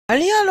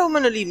Hallihallo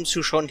meine lieben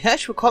Zuschauer und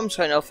herzlich willkommen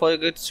zu einer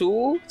Folge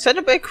zu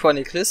Xenoblade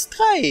Chronicles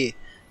 3.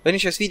 Wenn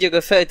euch das Video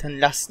gefällt, dann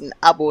lasst ein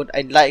Abo und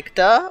ein Like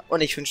da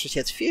und ich wünsche euch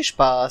jetzt viel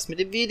Spaß mit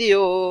dem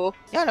Video.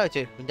 Ja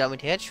Leute, und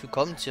damit herzlich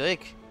willkommen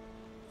zurück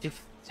zu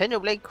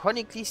Xenoblade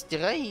Chronicles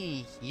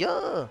 3.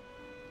 Ja,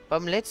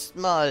 beim letzten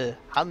Mal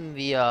haben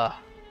wir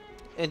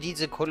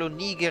diese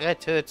Kolonie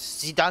gerettet.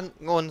 Sie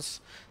danken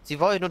uns. Sie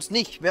wollen uns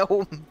nicht mehr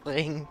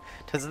umbringen.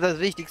 Das ist das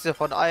Wichtigste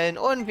von allen.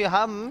 Und wir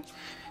haben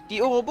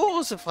die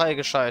Ouroboros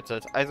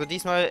freigeschaltet. Also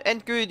diesmal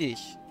endgültig.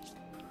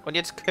 Und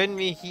jetzt können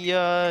wir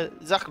hier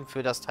Sachen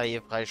für das Teil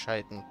hier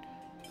freischalten.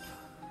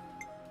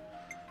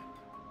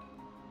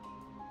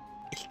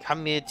 Ich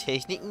kann mir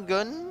Techniken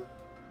gönnen.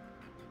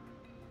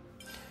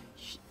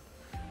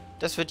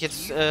 Das wird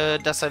jetzt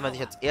das sein, was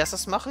ich als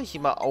erstes mache.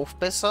 Hier mal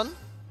aufbessern.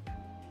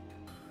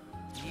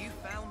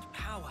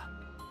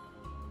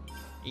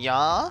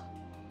 Ja.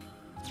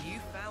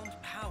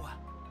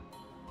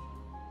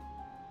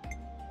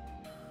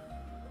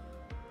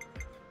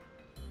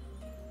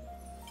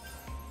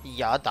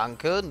 Ja,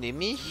 danke.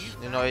 Nehme ich.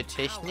 Eine neue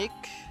Technik.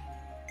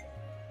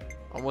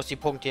 Man muss die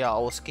Punkte ja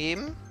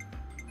ausgeben.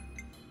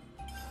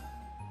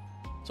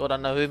 So,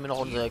 dann erhöhen wir noch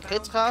unsere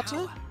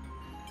Crit-Rate.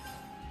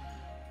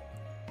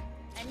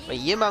 Bei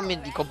hier machen wir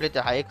die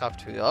komplette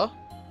Heilkraft höher.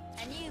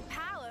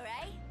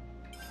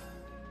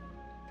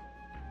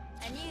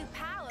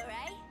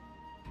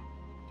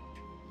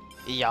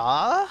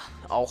 Ja,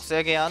 auch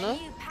sehr gerne.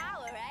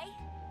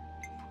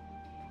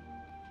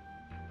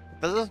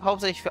 Das ist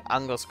hauptsächlich für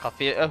Angriffskraft.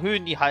 Wir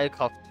erhöhen die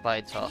Heilkraft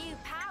weiter.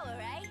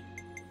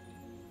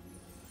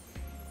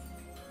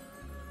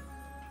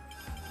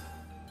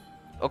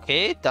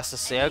 Okay, das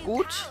ist sehr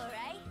gut.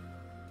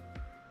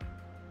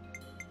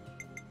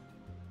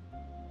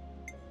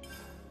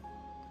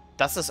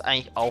 Das ist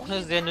eigentlich auch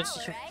eine sehr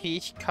nützliche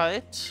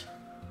Fähigkeit.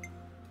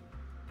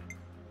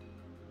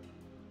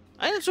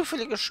 Eine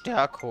zufällige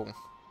Stärkung.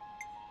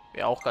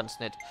 Wäre auch ganz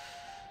nett.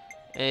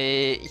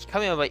 Ich kann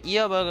mir bei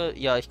ihr aber...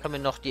 Ja, ich kann mir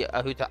noch die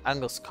erhöhte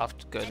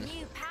Angriffskraft gönnen.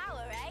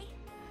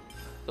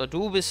 So,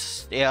 du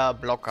bist der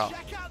Blocker.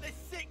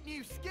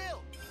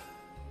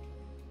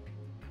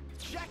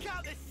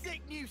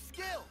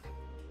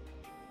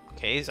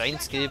 Okay, sein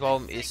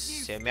Skillbaum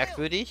ist sehr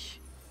merkwürdig.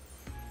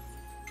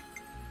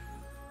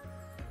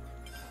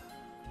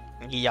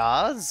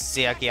 Ja,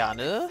 sehr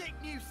gerne.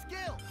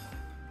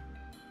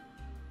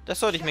 Das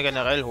sollte ich mir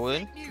generell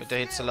holen, mit der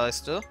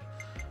Hitzeleiste.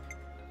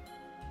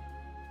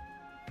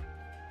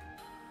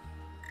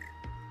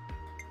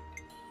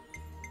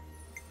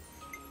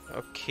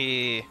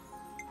 Okay.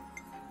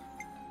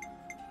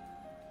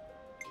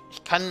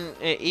 Ich kann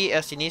eh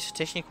erst die nächste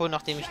Technik holen,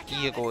 nachdem ich die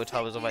hier geholt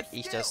habe, soweit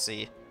ich das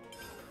sehe.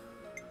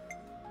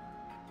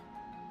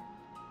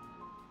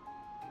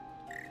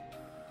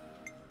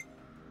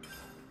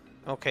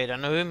 Okay,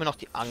 dann erhöhen wir noch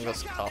die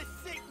Angriffskraft.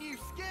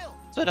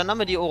 So, dann haben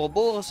wir die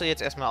Ouroboros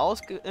jetzt erstmal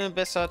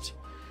ausgebessert.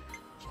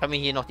 Ich kann mir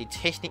hier noch die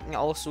Techniken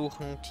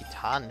aussuchen.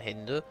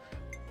 Titanenhände.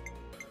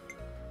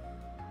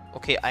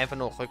 Okay, einfach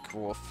nur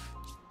Rückwurf.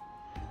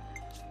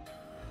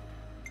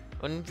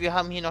 Und wir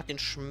haben hier noch den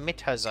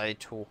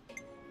Schmettersalto.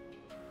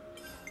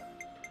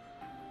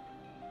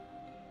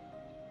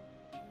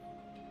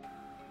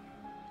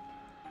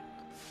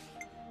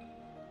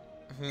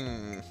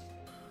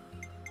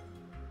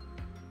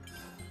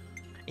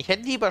 Ich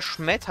hätte lieber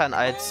Schmettern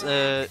als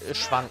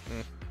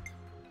Schwanken.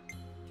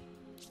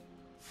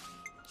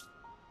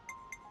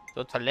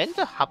 So,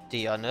 Talente habt ihr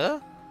ja, ne?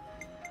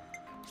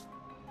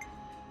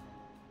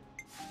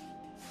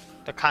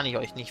 Da kann ich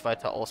euch nicht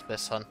weiter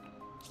ausbessern.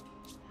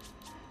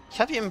 Ich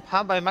habe hier ein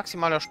paar bei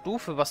maximaler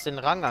Stufe, was den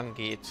Rang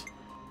angeht.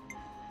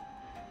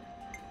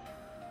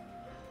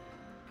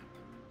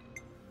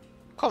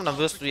 Komm, dann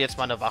wirst du jetzt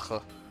mal eine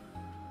Wache.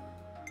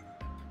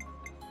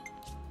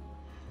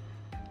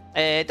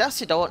 Das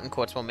hier dauert einen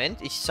kurzen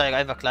Moment. Ich zeige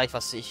einfach gleich,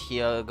 was ich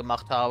hier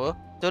gemacht habe.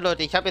 So,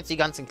 Leute, ich habe jetzt die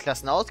ganzen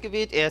Klassen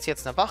ausgewählt. Er ist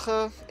jetzt eine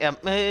Wache.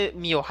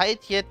 Mio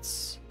heilt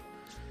jetzt.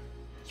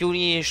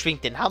 Juni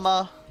schwingt den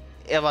Hammer.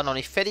 Er war noch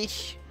nicht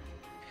fertig.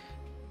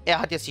 Er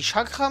hat jetzt die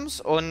Chakrams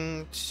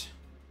und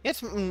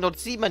jetzt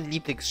nutzt sie mein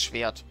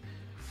Lieblingsschwert.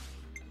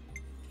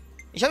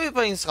 Ich habe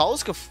übrigens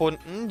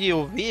rausgefunden, die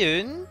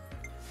Juwelen,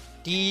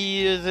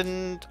 die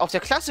sind auf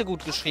der Klasse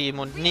gut geschrieben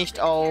und nicht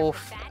auf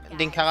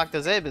den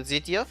Charakter selber.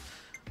 Seht ihr?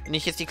 Wenn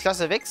ich jetzt die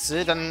Klasse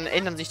wechsle, dann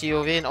ändern sich die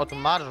Juwelen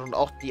automatisch und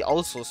auch die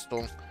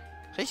Ausrüstung.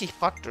 Richtig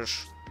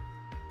praktisch.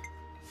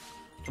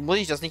 So muss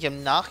ich das nicht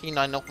im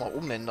Nachhinein nochmal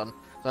umändern,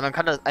 sondern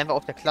kann das einfach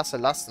auf der Klasse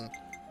lassen.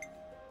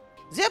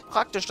 Sehr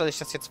praktisch, dass ich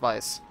das jetzt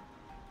weiß.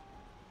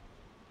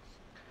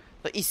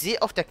 Ich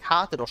sehe auf der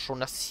Karte doch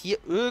schon, dass hier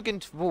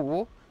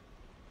irgendwo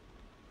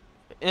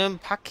ein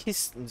paar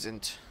Kisten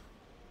sind.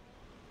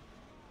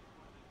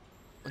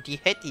 Und die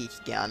hätte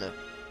ich gerne.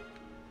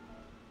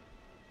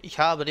 Ich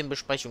habe den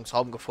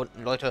Besprechungsraum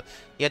gefunden, Leute.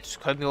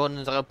 Jetzt können wir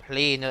unsere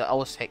Pläne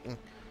aushacken.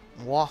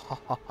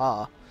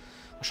 Wahaha.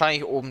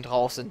 Wahrscheinlich oben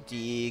drauf sind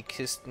die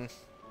Kisten.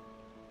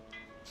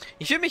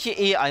 Ich will mich hier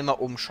eh einmal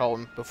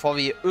umschauen, bevor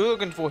wir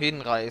irgendwo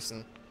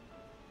hinreisen.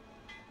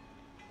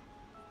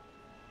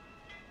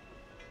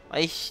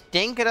 Weil ich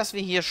denke, dass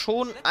wir hier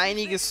schon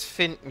einiges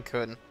finden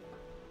können.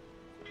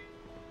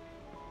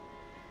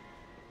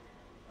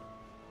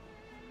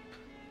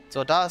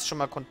 So, da ist schon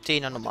mal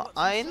Container Nummer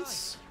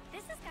 1.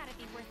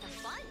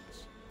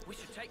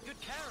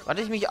 Was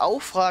ich mich auch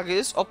frage,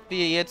 ist, ob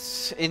wir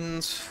jetzt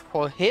ins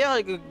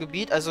vorherige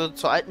Gebiet, also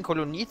zur alten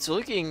Kolonie,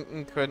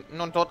 zurückgehen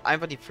könnten und dort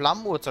einfach die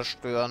Flammenuhr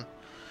zerstören.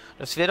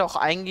 Das wäre doch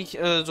eigentlich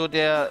so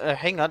der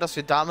Hänger, dass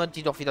wir damit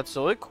die doch wieder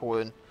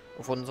zurückholen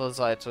auf unsere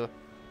Seite.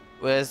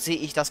 Oder sehe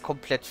ich das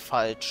komplett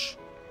falsch?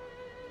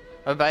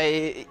 Weil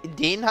bei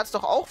denen hat es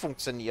doch auch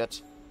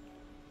funktioniert.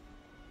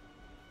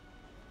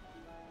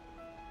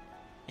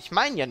 Ich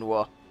meine ja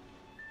nur.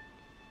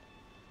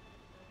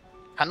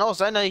 Kann auch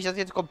sein, dass ich das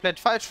jetzt komplett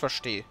falsch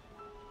verstehe.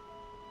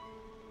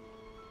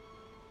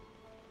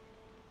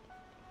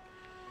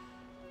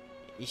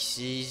 Ich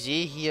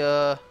sehe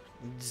hier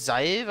ein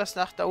Seil, was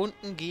nach da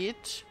unten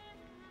geht.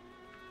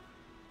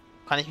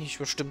 Kann ich mich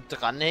bestimmt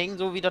dranhängen,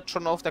 so wie das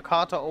schon auf der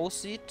Karte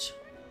aussieht.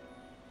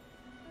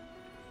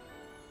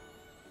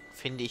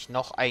 Finde ich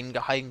noch einen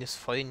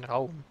geheimnisvollen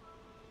Raum.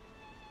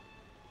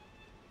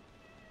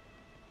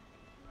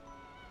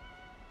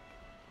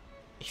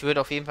 Ich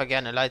würde auf jeden Fall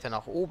gerne Leiter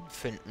nach oben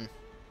finden.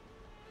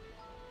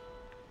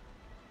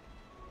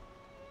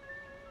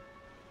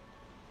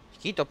 Ich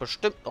gehe doch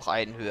bestimmt noch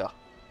einen höher.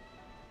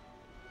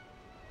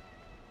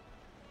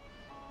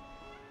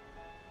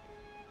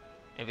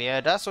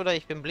 Wäre das oder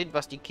ich bin blind,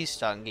 was die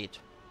Kiste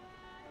angeht.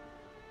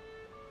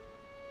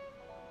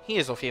 Hier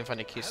ist auf jeden Fall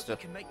eine Kiste.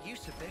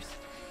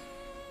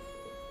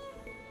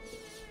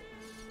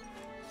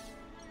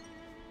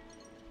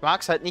 Ich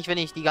mag es halt nicht, wenn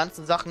ich die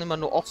ganzen Sachen immer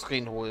nur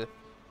offscreen hole.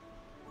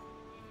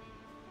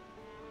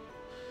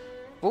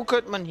 Wo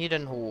könnte man hier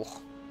denn hoch?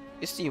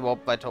 Ist die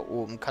überhaupt weiter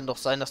oben? Kann doch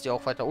sein, dass die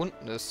auch weiter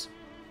unten ist.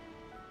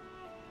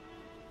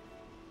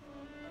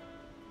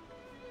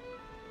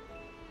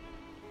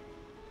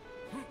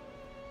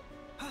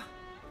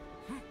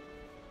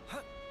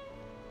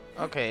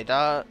 Okay,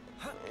 da...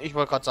 Ich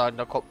wollte gerade sagen,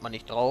 da kommt man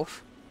nicht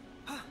drauf.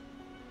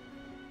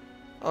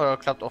 Aber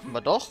klappt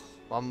offenbar doch.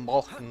 Man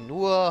braucht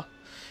nur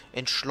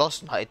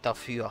Entschlossenheit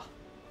dafür.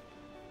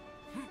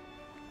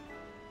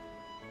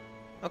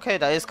 Okay,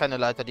 da ist keine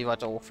Leiter, die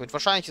weiter hochführt.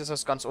 Wahrscheinlich ist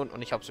das ganz unten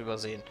und ich habe es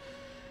übersehen.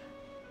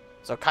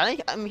 So, kann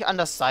ich mich an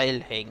das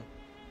Seil hängen?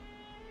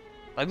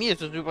 Bei mir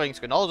ist es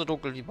übrigens genauso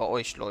dunkel wie bei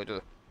euch,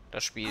 Leute.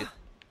 Das Spiel.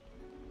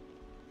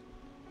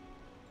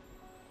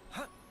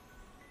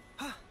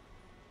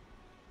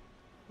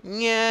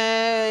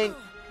 Nein.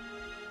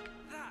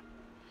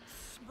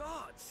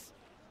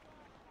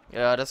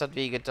 Ja, das hat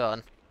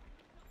wehgetan.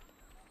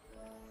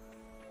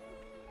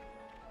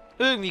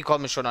 Irgendwie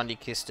komme ich schon an die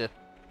Kiste.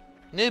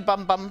 Ne,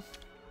 bam, bam.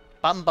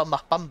 Bam, bam,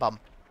 mach bam, bam.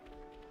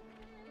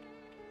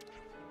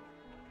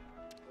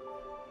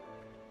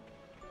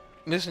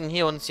 Müssen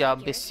hier uns ja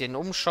ein bisschen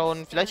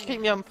umschauen. Vielleicht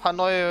kriegen wir ein paar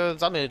neue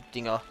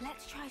Sammeldinger.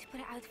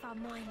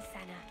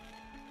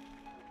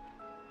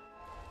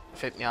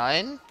 Fällt mir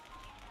ein.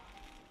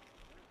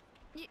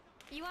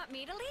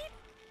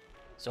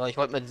 So, ich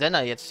wollte mit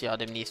Senna jetzt ja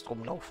demnächst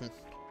rumlaufen.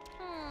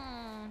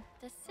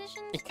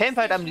 Ich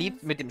kämpfe halt am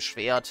liebsten mit dem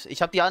Schwert.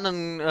 Ich habe die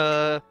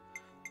anderen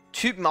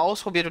Typen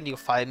ausprobiert und die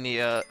gefallen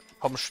mir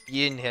vom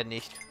Spielen her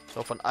nicht.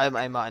 So, von allem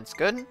einmal eins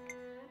gönnen.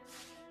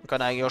 Und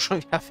kann eigentlich auch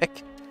schon wieder weg.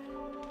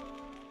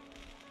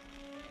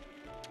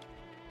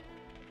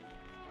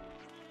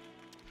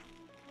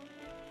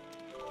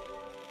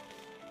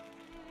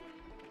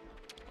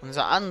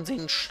 Unser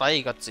Ansehen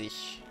steigert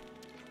sich.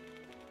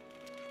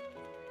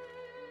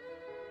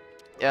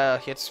 Ja,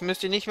 jetzt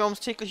müsst ihr nicht mehr ums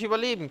tägliche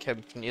Überleben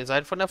kämpfen. Ihr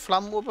seid von der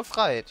Flammenuhr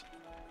befreit.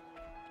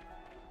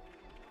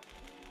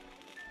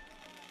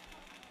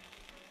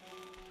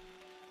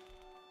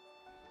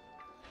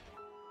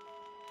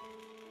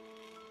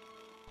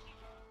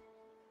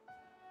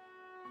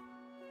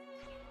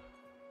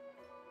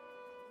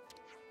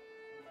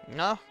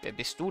 Na, wer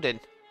bist du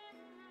denn?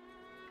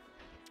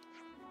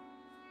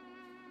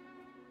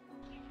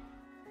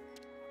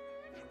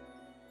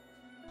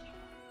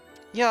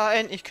 Ja,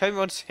 endlich können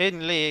wir uns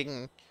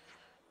hinlegen.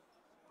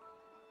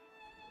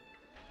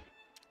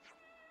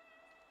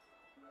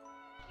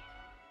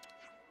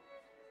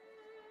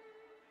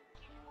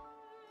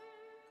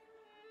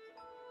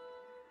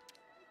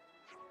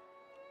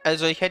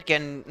 Also ich hätte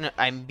gern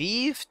ein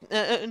Beef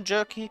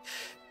Jerky.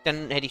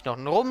 Dann hätte ich noch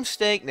ein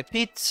Rumsteak, eine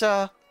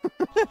Pizza.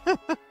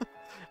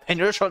 Wenn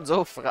du schon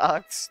so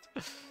fragst.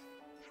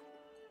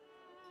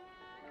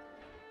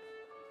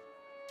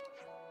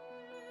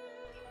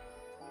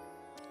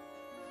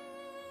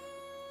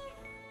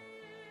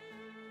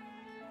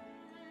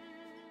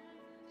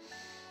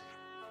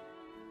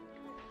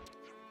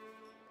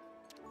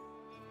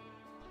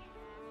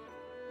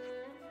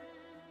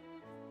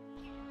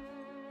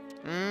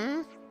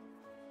 Hm?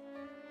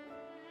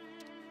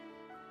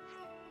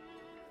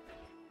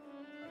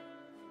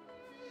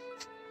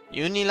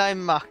 Uniline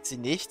macht sie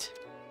nicht.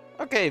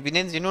 Okay, wir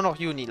nennen sie nur noch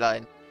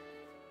Uniline.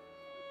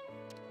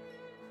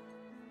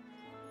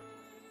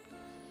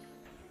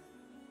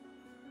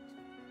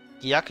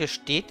 Die Jacke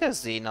steht der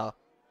Sehner.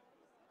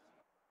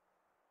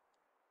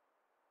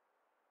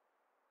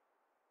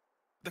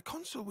 The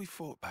consul we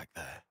fought back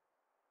there.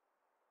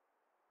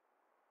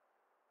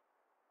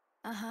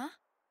 Uh-huh.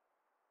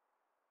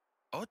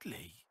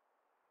 Oddly,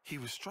 he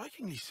was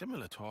strikingly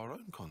similar to our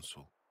own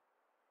consul.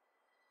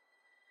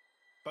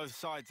 Both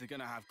sides are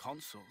gonna have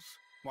consuls.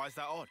 Why is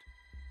that odd?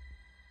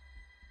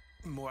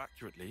 More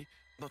accurately,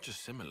 not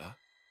just similar.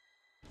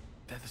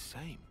 They're the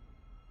same.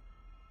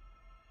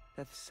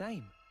 They're the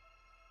same?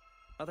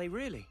 Are they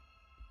really?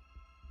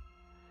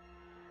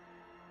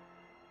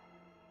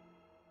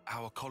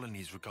 Our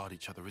colonies regard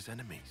each other as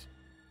enemies.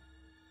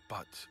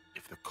 But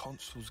if the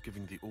consuls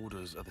giving the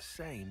orders are the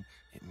same,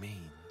 it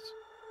means...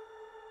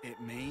 It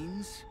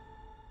means?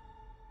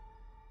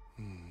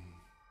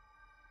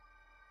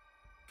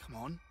 Come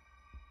on.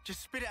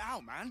 Just spit it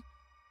out, man.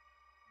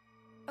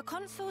 Are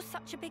consuls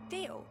such a big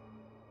deal?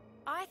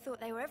 I thought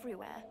they were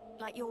everywhere,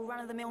 like your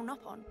run-of-the-mill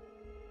Nopon.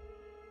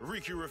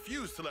 Riku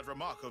refused to let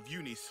remark of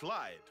uni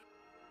slide.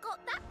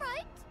 Got that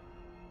right?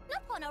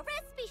 Nopon, a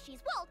rare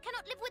species world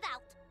cannot live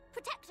without.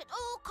 Protect at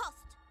all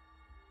cost.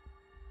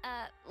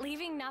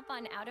 Leaving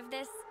Nopon out of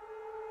this,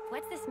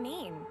 what's this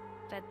mean?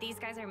 That these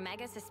guys are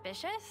mega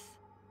suspicious?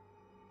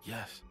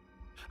 Yes.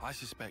 I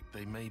suspect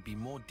they may be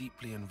more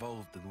deeply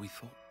involved than we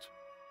thought.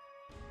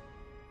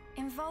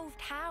 Involved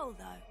how,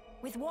 though?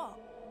 With what?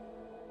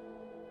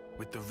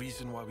 With the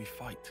reason why we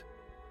fight.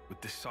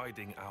 With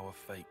deciding our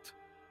fate.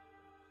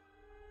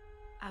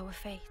 Our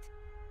fate.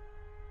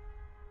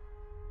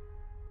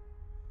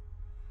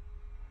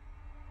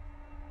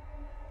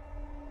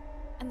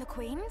 And the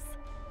queens?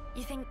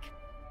 You think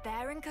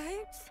they're in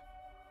cahoots?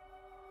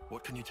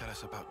 What can you tell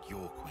us about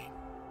your queen?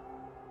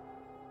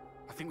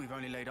 I think we've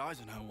only laid eyes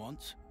on her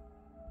once.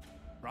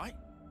 Right?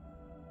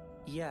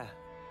 Yeah.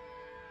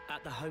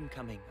 At the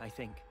homecoming, I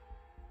think.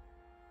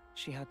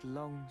 She had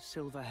long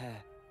silver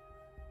hair.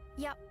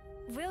 Yup,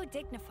 real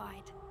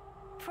dignified.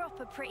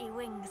 Proper pretty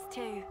wings,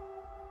 too.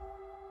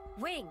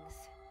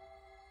 Wings?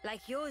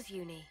 Like yours,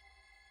 Uni?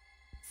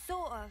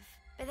 Sort of,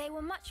 but they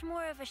were much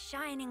more of a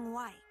shining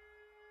white.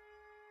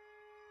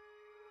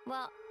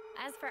 Well,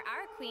 as for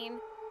our queen,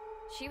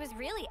 she was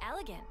really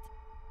elegant.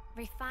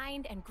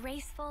 Refined and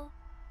graceful.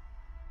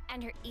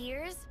 And her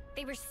ears,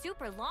 they were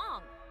super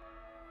long.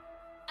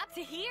 Up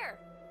to here.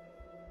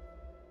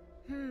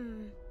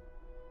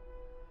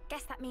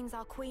 Guess that means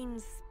our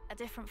queens are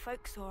different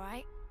folks, all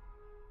right?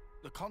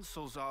 The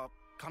consuls are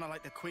kind of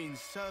like the queen's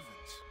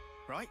servants,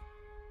 right?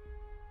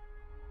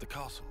 The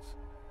castles.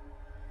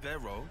 Their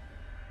role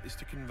is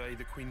to convey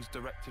the Queen's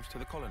directives to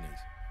the colonies,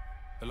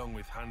 along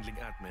with handling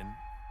admin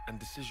and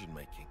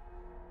decision-making.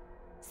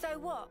 So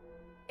what?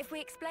 If we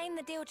explain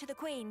the deal to the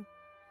Queen,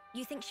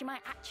 you think she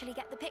might actually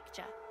get the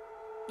picture?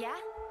 Yeah?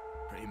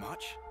 Pretty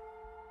much.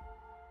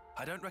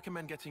 I don't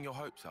recommend getting your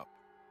hopes up.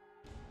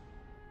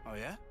 Oh,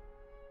 yeah?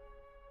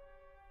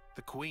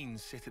 The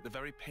Queens sit at the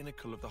very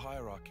pinnacle of the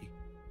hierarchy.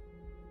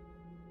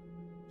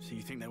 So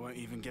you think they won't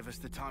even give us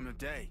the time of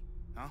day,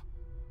 huh?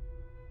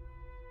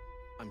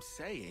 I'm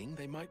saying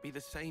they might be the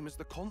same as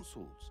the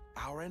consuls,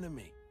 our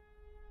enemy.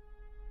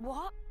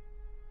 What?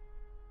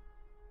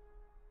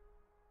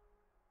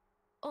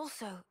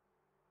 Also,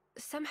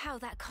 somehow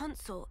that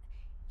consul,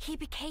 he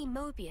became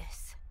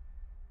Mobius.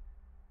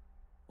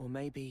 Or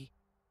maybe...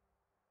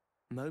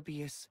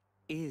 Mobius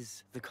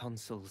is the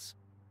consuls.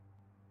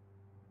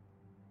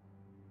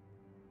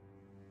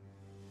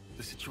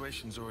 The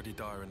situation's already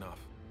dire enough.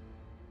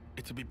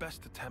 It'd be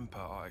best to temper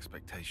our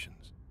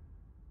expectations.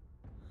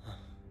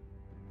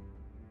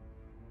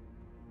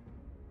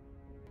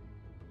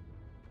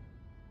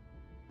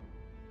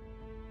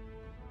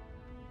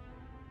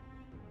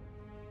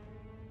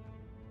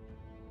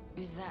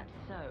 Is that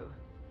so?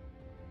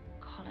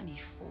 Colony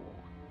 4.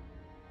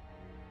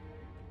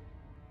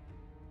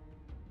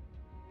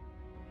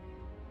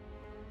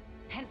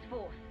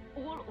 Henceforth,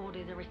 all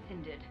orders are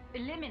rescinded.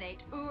 Eliminate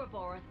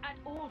Ouroboros at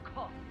all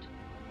cost.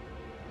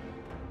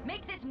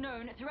 Make this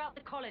known throughout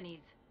the colonies.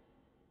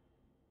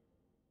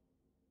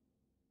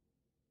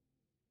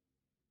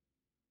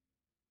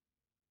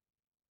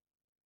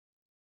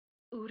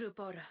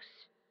 Ouroboros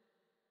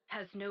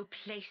has no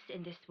place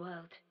in this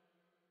world.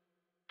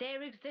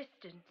 Their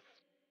existence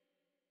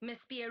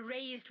must be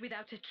erased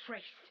without a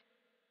trace.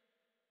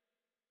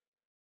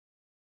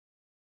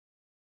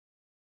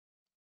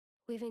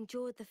 We've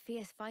endured the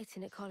fierce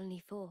fighting at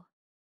Colony 4.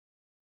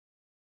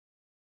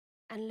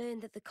 And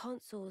learned that the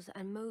consuls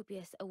and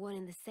Mobius are one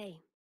and the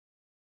same.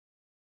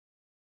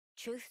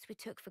 Truths we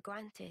took for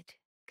granted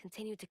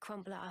continue to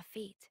crumble at our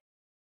feet.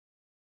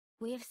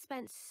 We have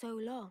spent so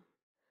long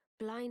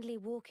blindly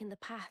walking the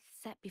path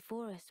set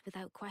before us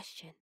without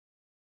question.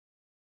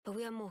 But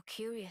we are more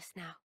curious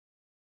now,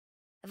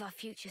 of our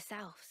future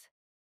selves,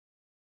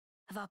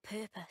 of our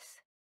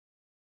purpose.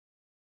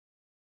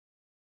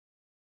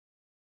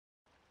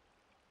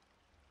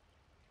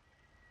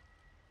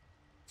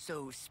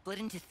 So, split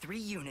into 3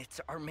 units,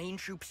 our main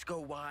troops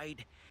go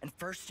wide, and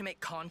first to make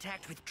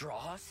contact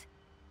withdraws?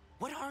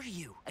 What are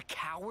you, a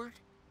coward?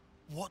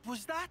 What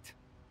was that?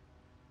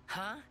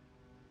 Huh?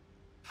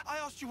 I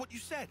asked you what you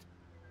said.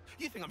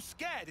 You think I'm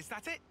scared, is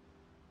that it?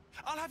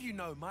 I'll have you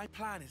know, my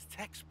plan is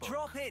textbook.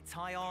 Drop it,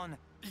 Tyon.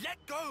 Let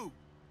go!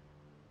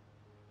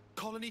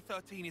 Colony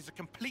 13 is a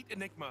complete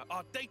enigma.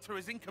 Our data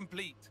is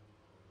incomplete.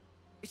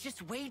 It's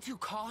just way too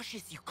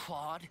cautious, you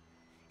clod.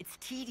 It's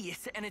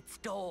tedious and it's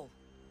dull.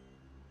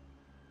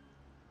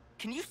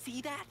 Can you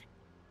see that?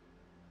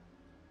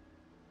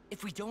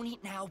 If we don't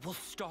eat now, we'll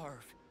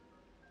starve.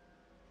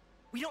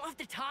 We don't have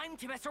the time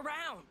to mess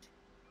around.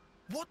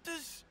 What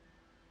does...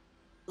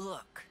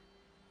 Look,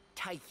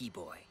 Tyche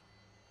boy.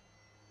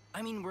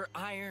 I mean, we're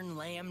Iron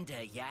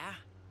Lambda, yeah?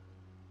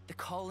 The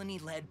colony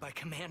led by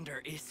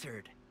Commander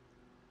Isard.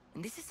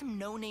 And this is some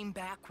no-name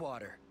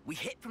backwater. We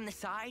hit from the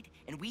side,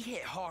 and we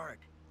hit hard.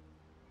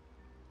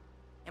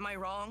 Am I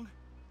wrong?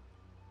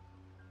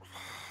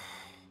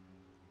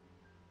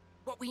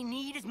 What we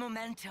need is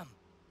momentum.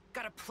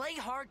 Gotta play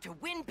hard to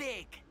win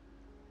big.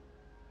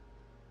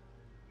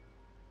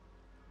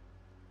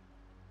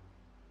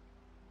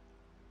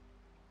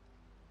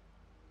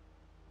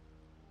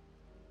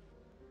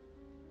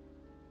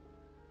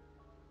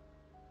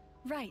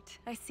 Right,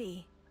 I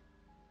see.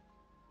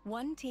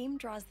 One team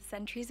draws the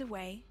sentries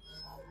away,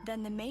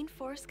 then the main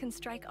force can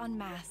strike en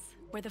masse,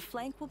 where the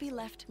flank will be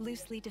left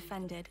loosely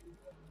defended.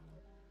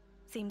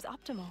 Seems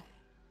optimal.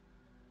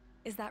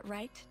 Is that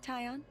right,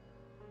 Tyon?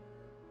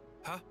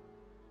 Huh?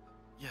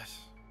 Yes.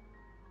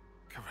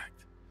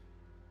 Correct.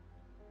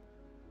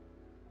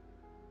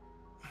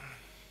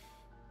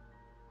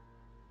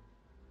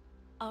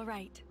 All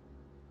right.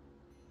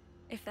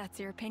 If that's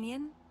your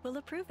opinion, we'll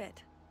approve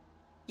it.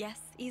 Yes,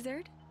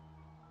 Isard?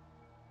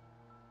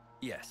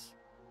 Yes.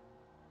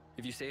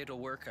 If you say it'll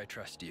work, I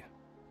trust you.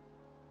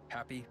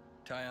 Happy,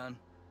 Tyon?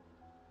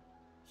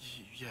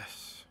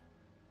 Yes.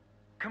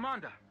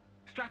 Commander,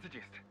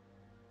 strategist.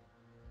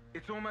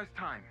 It's almost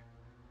time.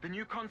 The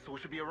new console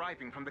should be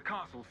arriving from the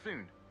castle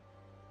soon.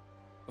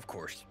 Of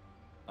course.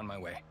 On my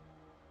way.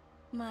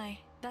 My,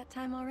 that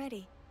time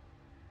already.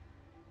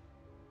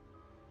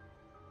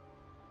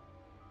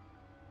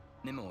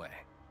 Nimue,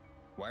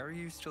 why are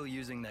you still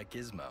using that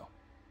gizmo?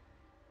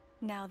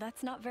 Now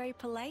that's not very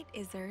polite,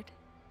 Isard.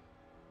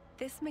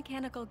 This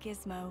mechanical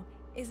gizmo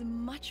is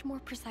much more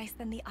precise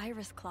than the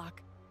iris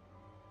clock.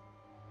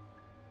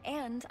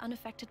 And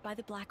unaffected by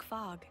the black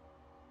fog.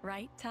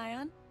 Right,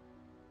 Tyon?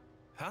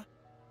 Huh?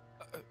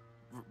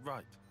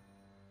 Right.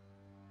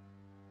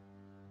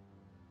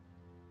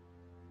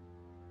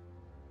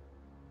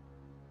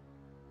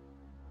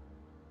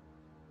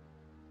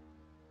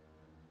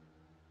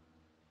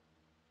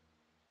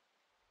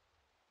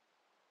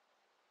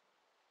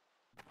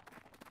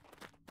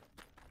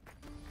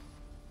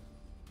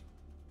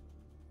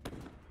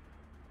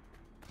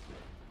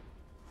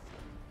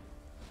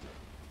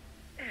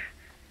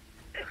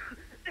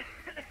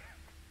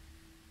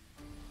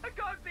 I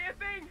can't see a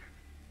thing!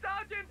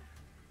 Sergeant!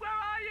 Where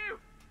are you?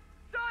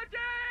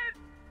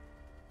 Sergeant!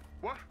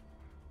 What?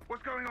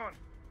 What's going on?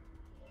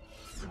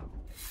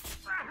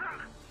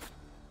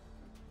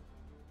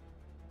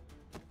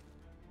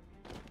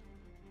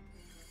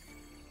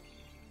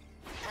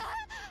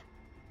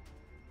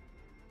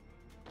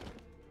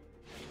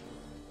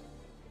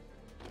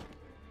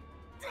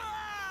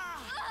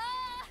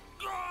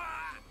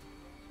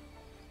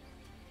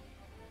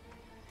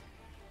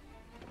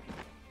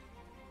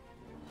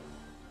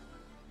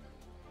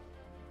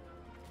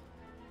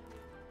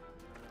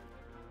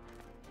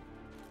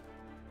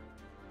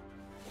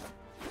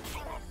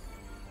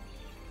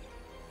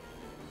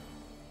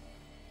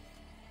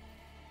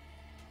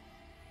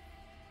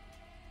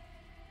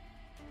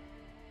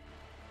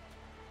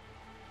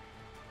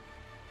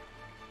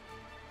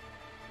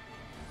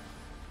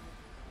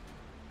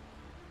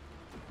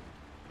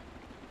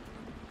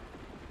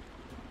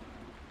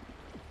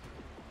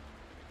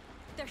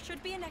 There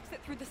should be an exit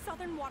through the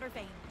southern water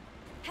vein.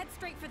 Head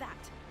straight for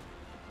that.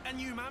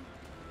 And you, ma'am?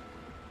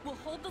 We'll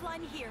hold the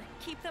line here,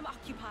 keep them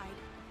occupied.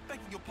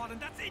 Begging your pardon,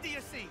 that's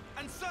idiocy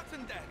and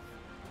certain death.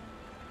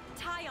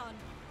 Tyon!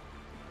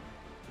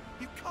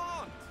 You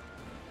can't!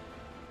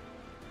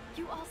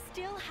 You all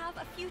still have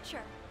a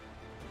future.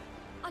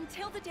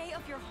 Until the day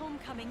of your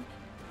homecoming,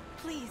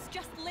 please,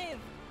 just live.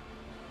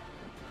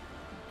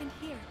 And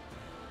here.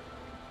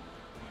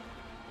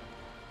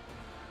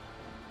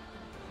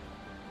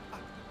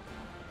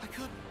 I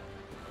couldn't.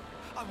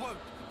 I won't.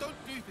 Don't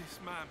do this,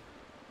 ma'am.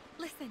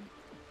 Listen,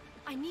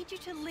 I need you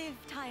to live,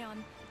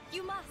 Tyon.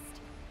 You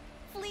must.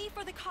 Flee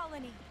for the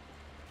colony.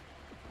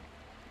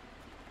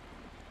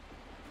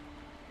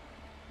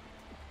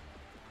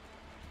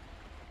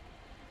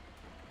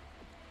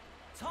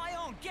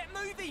 Tyon, get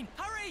moving!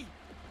 Hurry!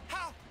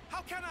 How?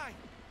 How can I?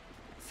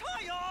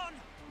 Tyon!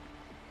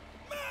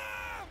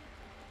 Ma'am!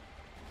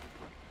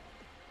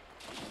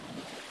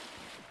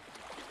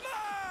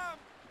 Ma'am!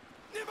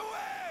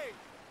 Nimue!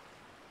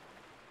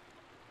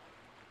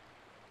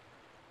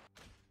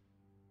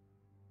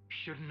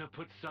 Shouldn't have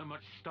put so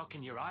much stock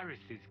in your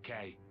irises,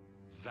 Kay.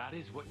 That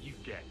is what you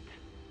get.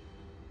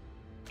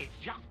 It's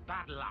just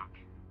bad luck.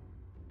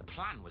 The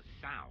plan was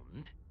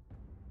sound.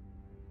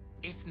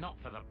 If not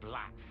for the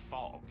black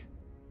fog.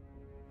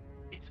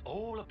 It's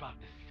all about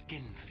the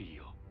skin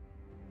feel.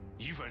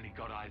 You've only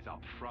got eyes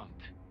up front.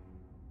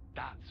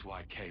 That's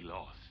why Kay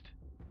lost.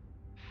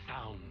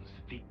 Sounds,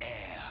 the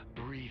air,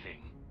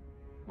 breathing.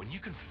 When you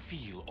can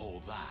feel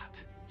all that,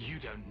 you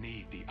don't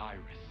need the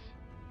iris.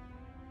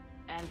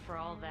 And for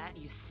all that,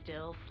 you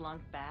still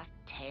slunk back,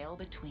 tail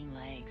between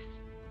legs.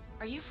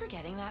 Are you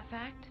forgetting that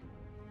fact?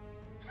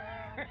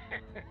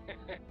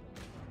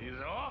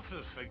 He's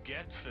awful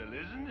forgetful,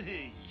 isn't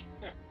he?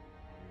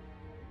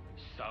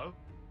 So?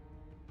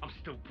 I'm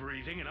still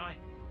breathing, and I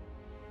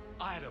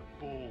had a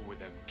ball with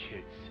them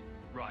kids,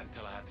 right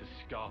until I had to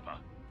scarp her.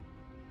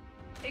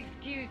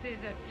 Excuses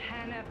a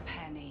tenner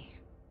penny.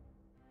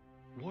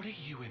 What are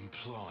you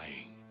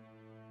implying?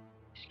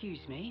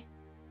 Excuse me?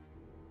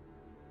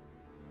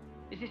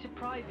 Is this a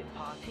private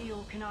party,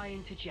 or can I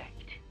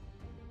interject?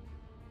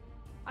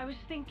 I was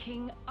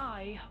thinking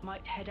I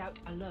might head out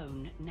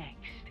alone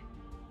next.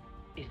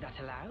 Is that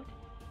allowed?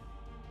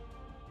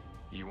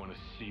 You want to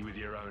see with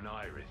your own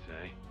iris,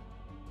 eh?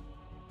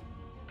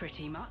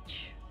 Pretty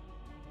much.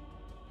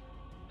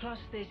 Plus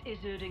there's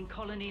Izzard and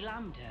Colony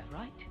Lambda,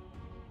 right?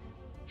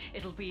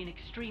 It'll be an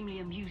extremely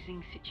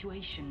amusing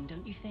situation,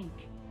 don't you think?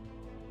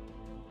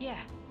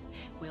 Yeah,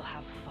 we'll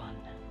have fun,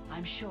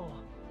 I'm sure.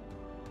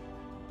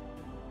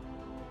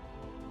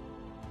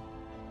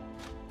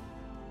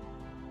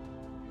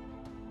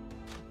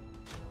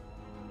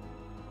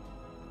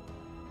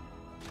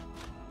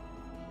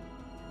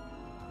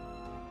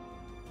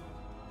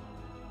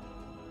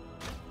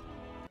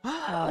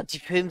 Ah, die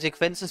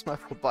Filmsequenz ist mal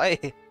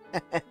vorbei.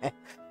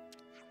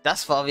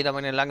 Das war wieder mal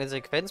eine lange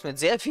Sequenz mit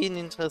sehr vielen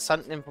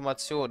interessanten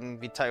Informationen,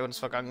 wie Tyons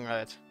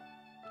Vergangenheit.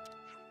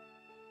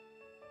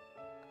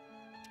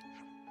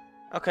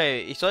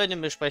 Okay, ich soll in den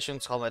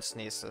Besprechungsraum als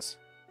nächstes.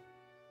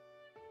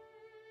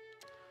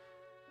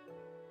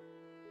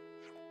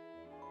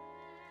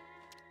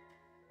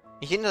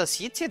 Mich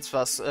interessiert jetzt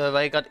was,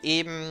 weil gerade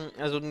eben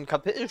also ein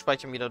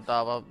Kapitelspeicher wieder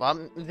da war.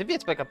 Sind wir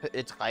jetzt bei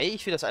Kapitel 3?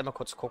 Ich will das einmal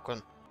kurz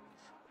gucken.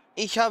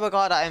 Ich habe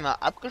gerade einmal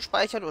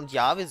abgespeichert und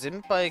ja, wir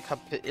sind bei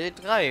Kapitel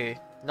 3.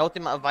 Laut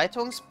dem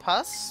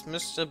Erweiterungspass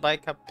müsste bei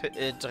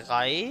Kapitel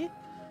 3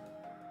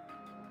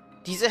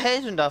 diese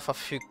Heldin da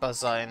verfügbar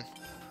sein.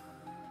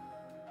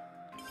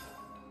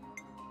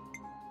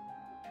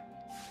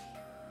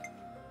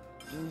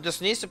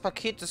 Das nächste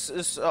Paket, das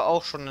ist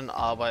auch schon in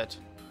Arbeit.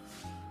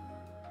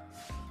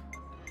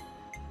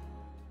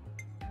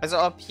 Also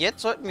ab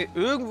jetzt sollten wir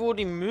irgendwo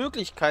die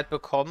Möglichkeit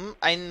bekommen,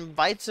 einen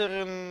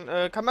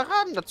weiteren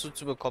Kameraden dazu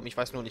zu bekommen. Ich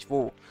weiß nur nicht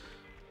wo.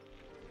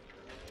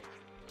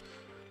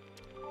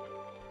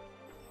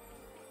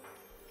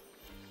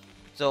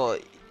 So,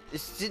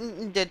 es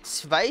sind der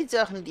zwei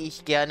Sachen, die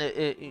ich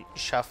gerne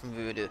schaffen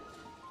würde.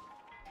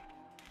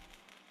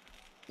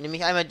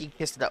 Nämlich einmal die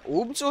Kiste da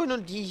oben zu holen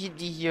und die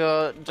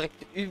hier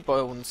direkt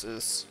über uns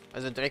ist.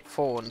 Also direkt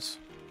vor uns.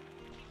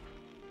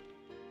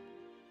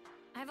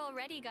 I've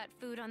already got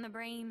food on the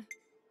brain.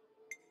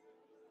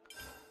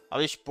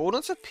 Habe ich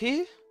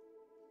Bonus-AP?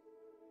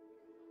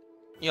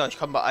 Ja, ich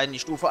kann bei allen die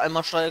Stufe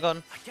einmal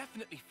steigern.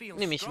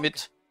 Nehme ich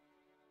mit.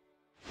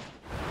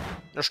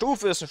 Eine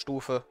Stufe ist eine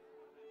Stufe.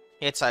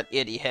 Jetzt seid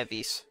ihr die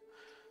Heavies.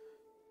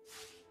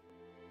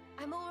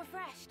 I'm all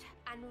refreshed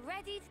and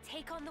ready to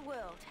take on the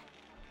world.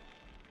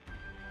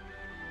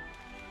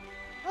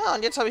 Ah,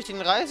 und jetzt habe ich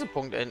den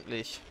Reisepunkt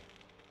endlich.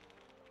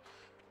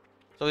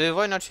 So, wir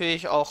wollen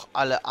natürlich auch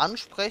alle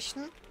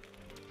ansprechen.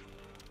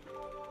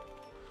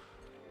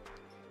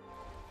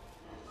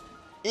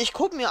 Ich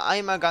gucke mir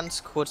einmal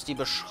ganz kurz die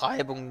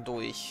Beschreibung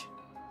durch.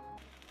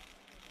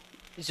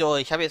 So,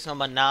 ich habe jetzt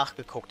nochmal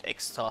nachgeguckt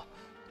extra.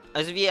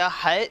 Also wir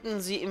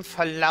erhalten sie im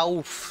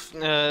Verlauf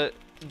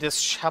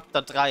des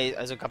Chapter 3,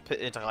 also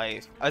Kapitel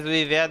 3. Also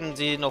wir werden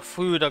sie noch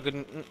früher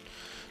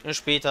oder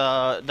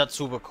später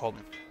dazu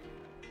bekommen.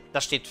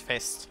 Das steht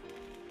fest.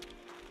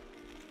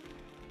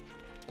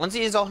 Und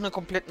sie ist auch eine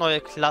komplett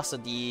neue Klasse,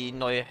 die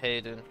neue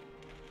Heldin.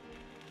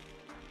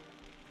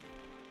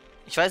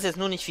 Ich weiß jetzt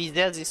nur nicht, wie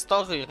sehr sie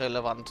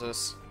storyrelevant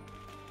ist.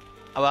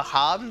 Aber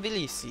haben will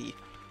ich sie.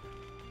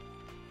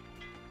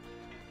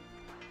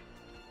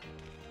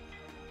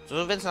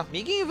 So, wenn es nach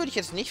mir ginge, würde ich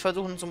jetzt nicht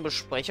versuchen, zum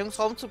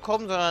Besprechungsraum zu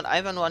kommen, sondern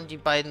einfach nur an die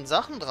beiden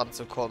Sachen dran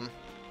zu kommen.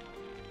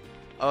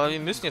 Aber wir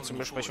müssen jetzt zum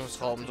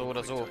Besprechungsraum, so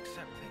oder so.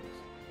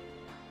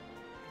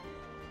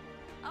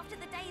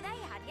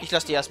 Ich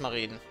lasse die erstmal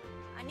reden.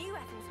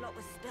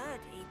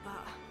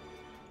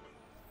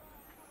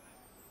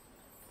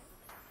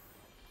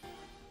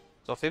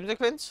 So,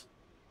 Filmsequenz.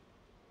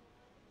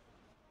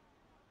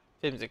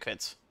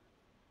 Filmsequenz.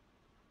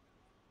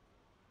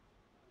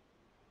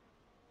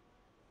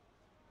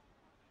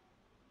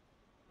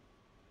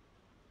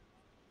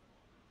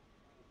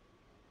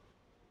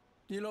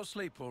 You lot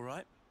sleep all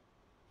right?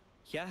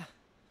 Yeah,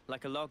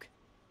 like a log.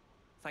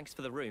 Thanks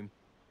for the room.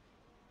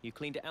 You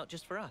cleaned it out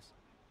just for us.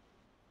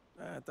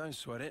 Don't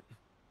sweat it.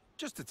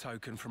 Just a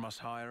token from us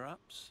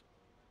higher-ups.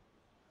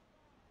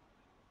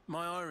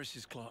 My iris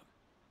is clocked.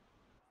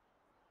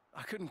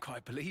 I couldn't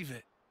quite believe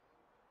it.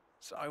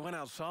 So I went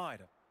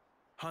outside,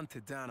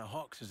 hunted down a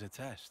hox as a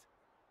test.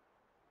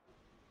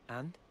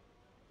 And?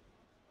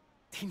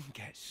 didn't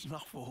get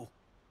Snuffle.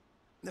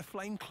 The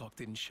flame clock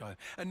didn't show,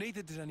 and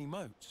neither did any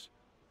motes.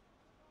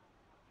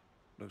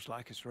 Looks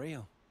like it's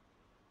real.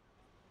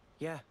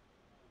 Yeah.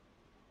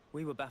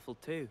 We were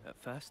baffled too,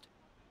 at first.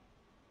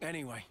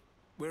 Anyway,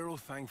 we're all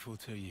thankful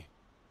to you.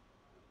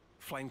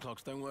 Flame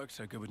clocks don't work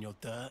so good when you're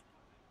dirt.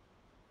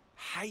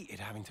 Hated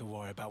having to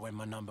worry about when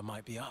my number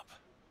might be up.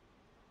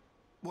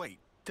 Wait,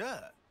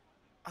 dirt?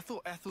 I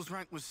thought Ethel's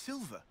rank was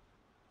silver.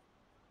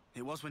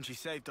 It was when she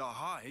saved our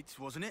hides,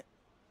 wasn't it?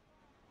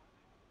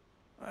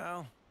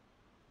 Well,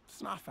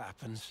 stuff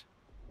happens.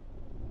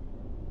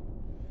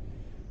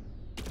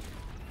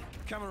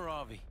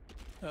 Kamaravi.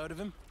 Heard of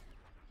him?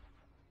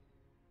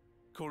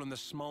 Call him the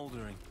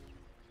Smouldering.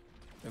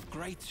 The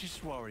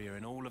greatest warrior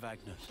in all of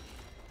Agnes.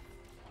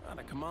 And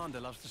the commander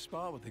loves to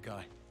spar with the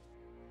guy.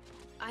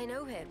 I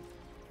know him.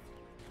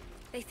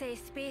 They say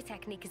his spear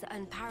technique is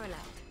unparalleled.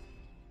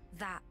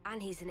 That,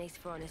 and he's an ace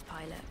for honest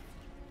pilot.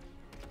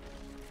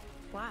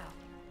 Wow.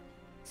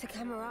 So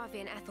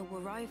Kamaravi and Ethel were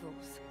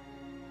rivals.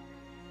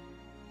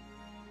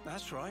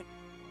 That's right.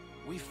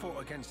 We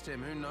fought against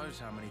him who knows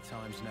how many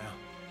times now.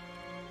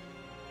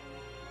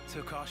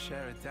 Took our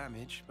share of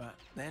damage, but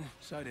then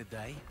so did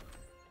they.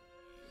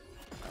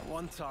 At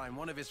one time,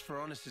 one of his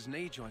Feronis'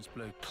 knee joints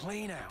blew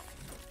clean out.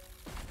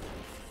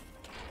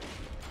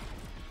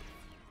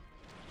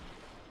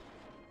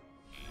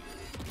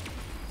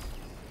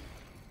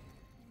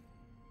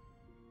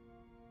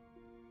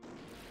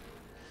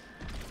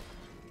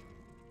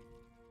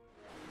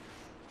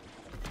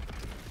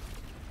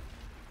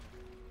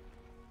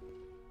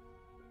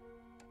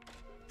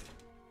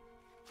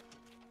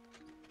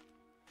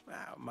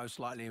 Well, most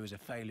likely it was a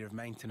failure of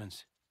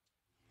maintenance.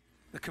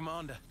 The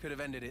commander could have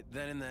ended it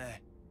then and there.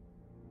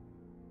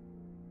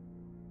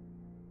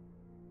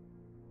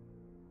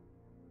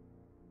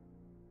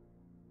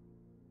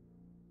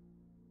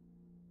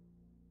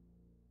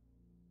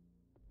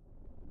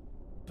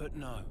 But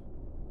no.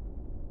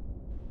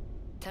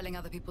 Telling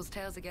other people's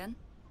tales again?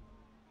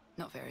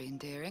 Not very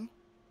endearing.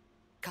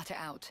 Cut it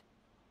out.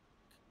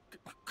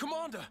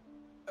 Commander!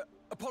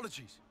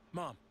 Apologies,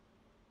 Mom.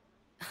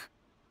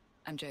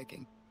 I'm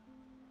joking.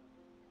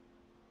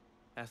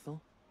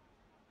 Ethel?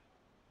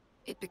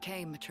 It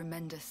became a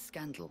tremendous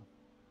scandal.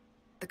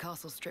 The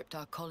castle stripped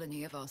our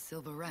colony of our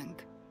silver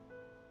rank,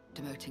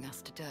 demoting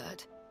us to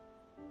dirt.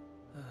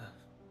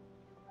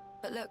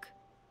 But look.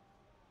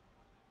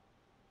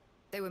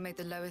 They were made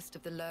the lowest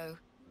of the low,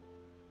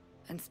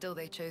 and still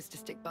they chose to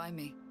stick by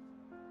me,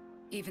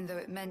 even though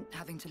it meant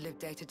having to live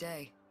day to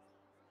day.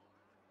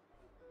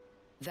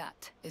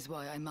 That is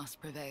why I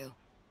must prevail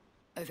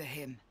over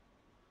him.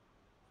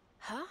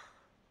 Huh?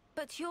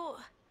 But you're...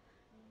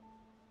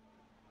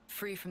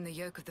 Free from the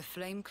yoke of the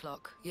flame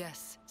clock,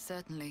 yes,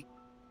 certainly.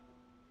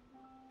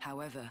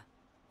 However,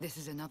 this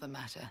is another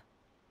matter.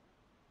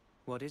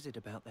 What is it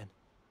about then?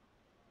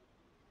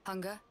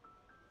 Hunger?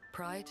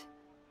 Pride?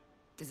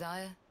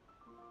 Desire?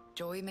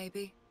 Joy,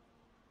 maybe?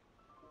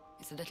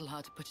 It's a little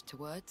hard to put into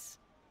words,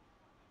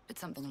 but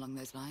something along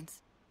those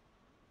lines.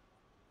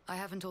 I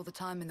haven't all the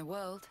time in the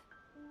world,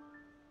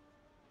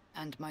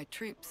 and my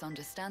troops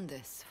understand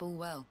this full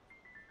well.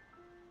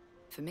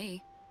 For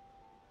me,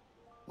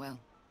 well,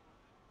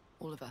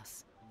 all of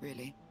us,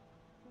 really.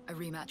 A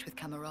rematch with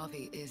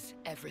Kamaravi is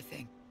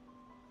everything.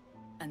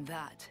 And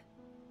that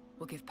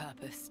will give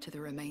purpose to the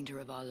remainder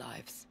of our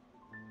lives.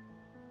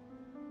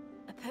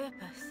 A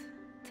purpose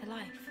to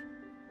life.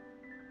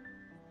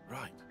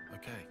 Right,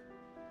 okay.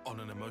 On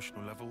an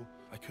emotional level,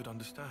 I could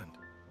understand.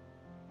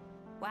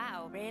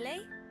 Wow,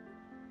 really?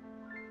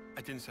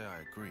 I didn't say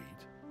I agreed.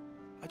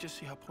 I just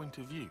see her point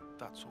of view,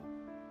 that's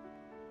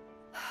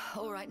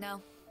all. All right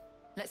now,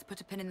 let's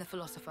put a pin in the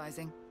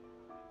philosophizing.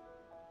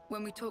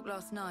 When we talked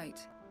last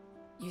night,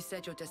 you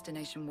said your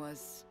destination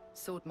was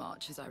Sword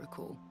March, as I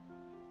recall.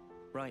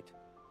 Right.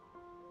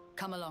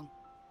 Come along.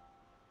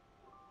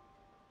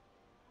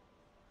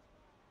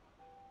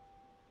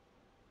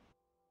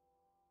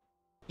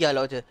 Ja,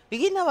 Leute, wir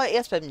gehen aber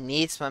erst beim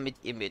nächsten Mal mit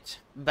ihr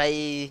mit.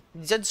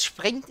 Sonst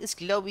sprengt es,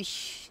 glaube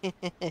ich,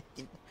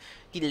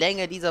 die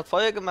Länge dieser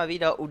Folge mal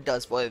wieder und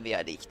das wollen wir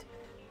ja nicht.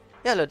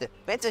 Ja, Leute,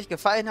 wenn es euch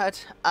gefallen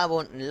hat, Abo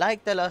und ein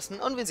Like da lassen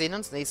und wir sehen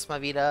uns nächstes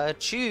Mal wieder.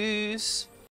 Tschüss!